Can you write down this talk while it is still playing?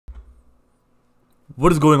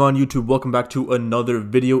What is going on, YouTube? Welcome back to another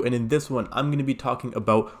video, and in this one I'm going to be talking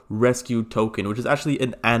about Rescue Token, which is actually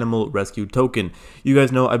an animal rescue token. You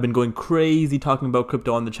guys know I've been going crazy talking about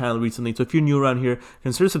crypto on the channel recently, so if you're new around here,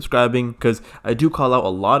 consider subscribing because I do call out a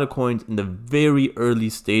lot of coins in the very early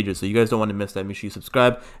stages, so you guys don't want to miss that. Make sure you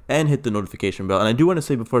subscribe and hit the notification bell. And I do want to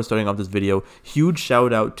say before starting off this video, huge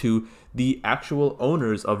shout out to the actual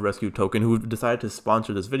owners of Rescue Token who decided to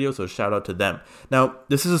sponsor this video, so shout out to them. Now,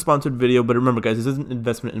 this is a sponsored video, but remember guys, this isn't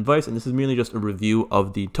investment advice and this is merely just a review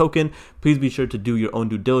of the token. Please be sure to do your own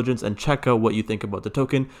due diligence and check out what you think about the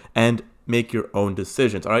token and make your own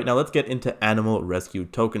decisions. All right, now let's get into Animal Rescue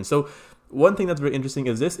Token. So one thing that's very interesting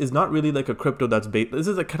is this is not really like a crypto that's based, this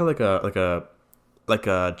is kind of like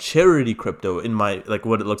a charity crypto in my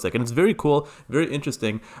what it looks like, and it's very cool, very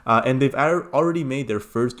interesting, and they've already made their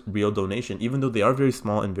first real donation. Even though they are very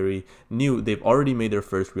small and very new, they've already made their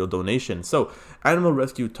first real donation. So Animal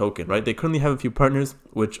Rescue Token, right, they currently have a few partners,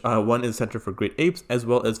 which one is Center for Great Apes as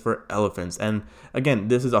well as for elephants. And again,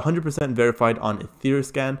 this is 100% verified on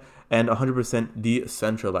Etherscan and 100%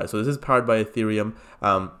 decentralized. So this is powered by Ethereum,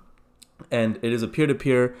 and it is a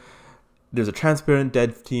peer-to-peer. There's a transparent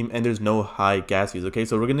dev team, and there's no high gas use. Okay,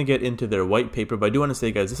 so we're gonna get into their white paper, but I do want to say,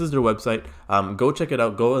 guys, this is their website. Go check it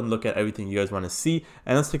out. Go and look at everything you guys want to see,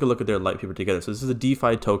 and let's take a look at their light paper together. So this is a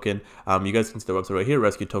DeFi token. You guys can see their website right here,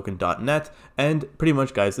 rescuetoken.net, and pretty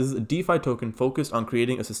much, guys, this is a DeFi token focused on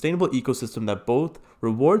creating a sustainable ecosystem that both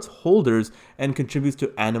rewards holders and contributes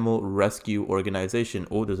to animal rescue organization.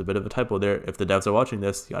 Oh, there's a bit of a typo there. If the devs are watching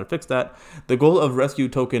this, you gotta fix that. The goal of Rescue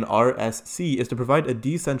Token RSC is to provide a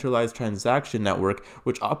decentralized transaction network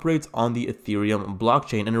which operates on the Ethereum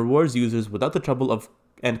blockchain and rewards users without the trouble of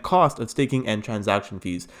and cost of staking and transaction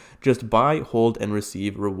fees. Just buy, hold, and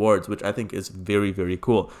receive rewards, which I think is very, very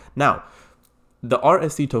cool. Now, the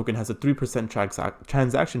RSC token has a 3%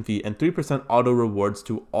 transaction fee and 3% auto rewards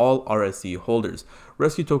to all RSC holders.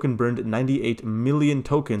 Rescue Token burned 98 million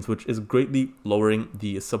tokens, which is greatly lowering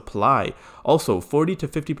the supply. Also, 40 to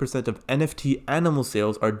 50% of NFT animal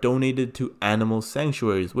sales are donated to animal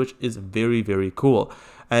sanctuaries, which is very, very cool.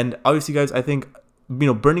 And obviously, guys, I think,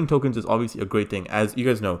 burning tokens is obviously a great thing. As you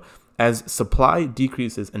guys know, as supply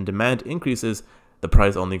decreases and demand increases, the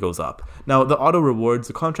price only goes up. Now, the auto rewards,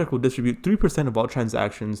 the contract will distribute 3% of all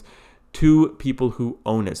transactions to people who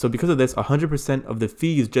own it. So because of this, 100% of the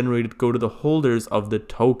fees generated go to the holders of the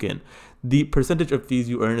token. The percentage of fees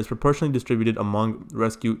you earn is proportionally distributed among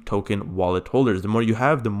Rescue Token wallet holders. The more you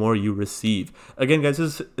have, the more you receive. Again, guys,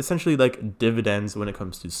 this is essentially like dividends when it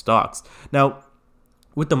comes to stocks. Now,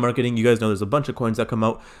 with the marketing, you guys know there's a bunch of coins that come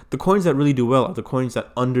out. The coins that really do well are the coins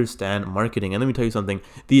that understand marketing. And let me tell you something,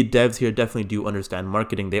 the devs here definitely do understand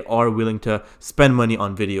marketing. They are willing to spend money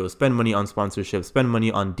on videos, spend money on sponsorships, spend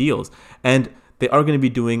money on deals. And they are going to be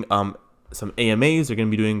doing some AMAs. They're going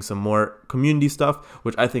to be doing some more community stuff,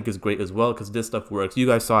 which I think is great as well because this stuff works. You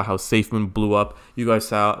guys saw how SafeMoon blew up. You guys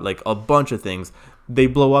saw like a bunch of things. They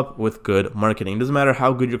blow up with good marketing. It doesn't matter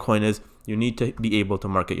how good your coin is. You need to be able to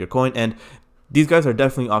market your coin, and these guys are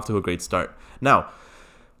definitely off to a great start. Now,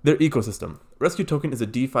 their ecosystem. Rescue Token is a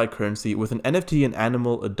DeFi currency with an NFT and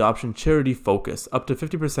animal adoption charity focus. Up to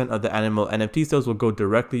 50% of the animal NFT sales will go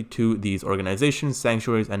directly to these organizations,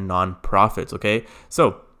 sanctuaries, and non-profits, okay?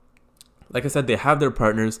 So, like I said, they have their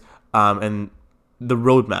partners and the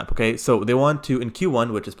roadmap, okay? So they want to, in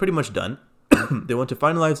Q1, which is pretty much done, they want to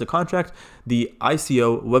finalize the contract, the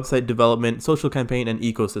ICO, website development, social campaign, and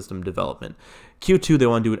ecosystem development. Q2, they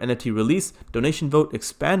want to do an NFT release, donation vote,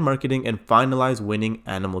 expand marketing, and finalize winning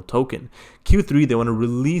animal token. Q3, they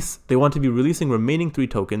want to be releasing remaining 3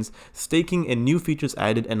 tokens, staking and new features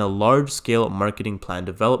added, and a large-scale marketing plan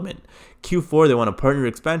development. Q4, they want a partner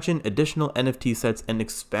expansion, additional NFT sets, and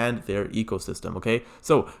expand their ecosystem, okay?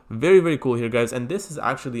 So, very, very cool here, guys, and this is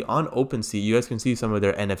actually on OpenSea. You guys can see some of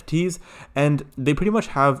their NFTs, and they pretty much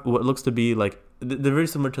have what looks to be like, they're very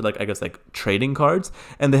similar to I guess trading cards,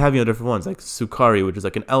 and they have different ones like Sukari, which is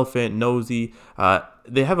like an elephant, Nosy.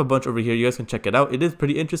 They have a bunch over here. You guys can check it out. It is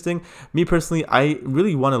pretty interesting. Me personally, I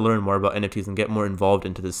really want to learn more about NFTs and get more involved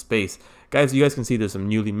into this space. Guys, you guys can see there's some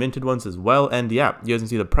newly minted ones as well, and yeah, you guys can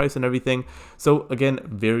see the price and everything. So again,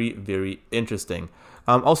 very, very interesting.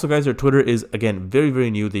 Also, guys, their Twitter is again very, very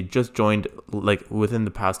new. They just joined within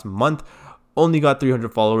the past month. Only got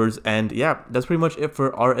 300 followers, and yeah, that's pretty much it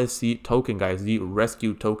for RSC token, guys, the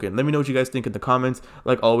Rescue Token. Let me know what you guys think in the comments.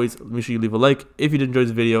 Like always, make sure you leave a like if you did enjoy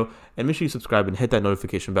this video, and make sure you subscribe and hit that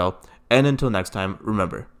notification bell. And until next time,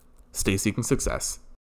 remember, stay seeking success.